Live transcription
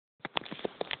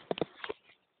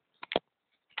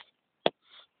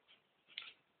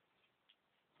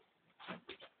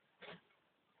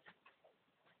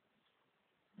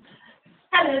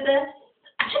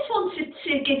I just wanted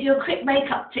to give you a quick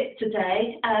makeup tip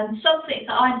today, something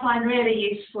that I find really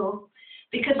useful,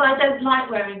 because I don't like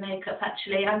wearing makeup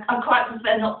actually. I quite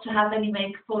prefer not to have any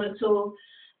makeup on at all,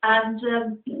 and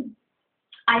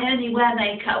I only wear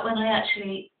makeup when I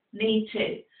actually need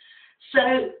to.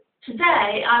 So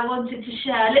today I wanted to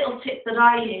share a little tip that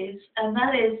I use, and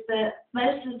that is that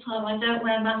most of the time I don't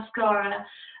wear mascara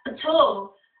at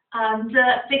all, and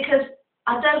because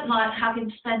I don't like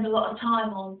having to spend a lot of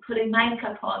time on putting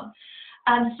makeup on.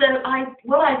 And so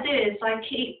what I do is I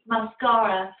keep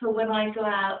mascara for when I go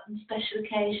out on special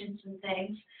occasions and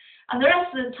things. And the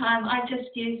rest of the time I just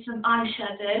use some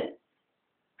eyeshadow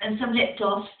and some lip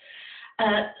gloss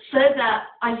so that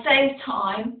I save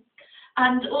time,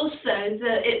 and also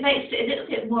that it makes it a little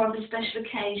bit more of a special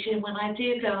occasion when I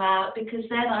do go out, because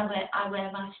then I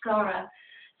wear mascara.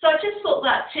 So I just thought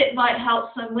that tip might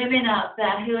help some women out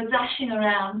there who are dashing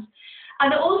around,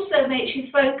 and it also makes you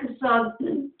focus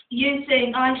on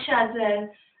using eyeshadow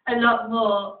a lot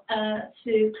more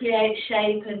to create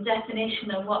shape and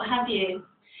definition and what have you.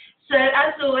 So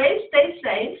as always, stay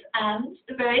safe and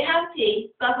very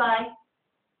happy. Bye bye.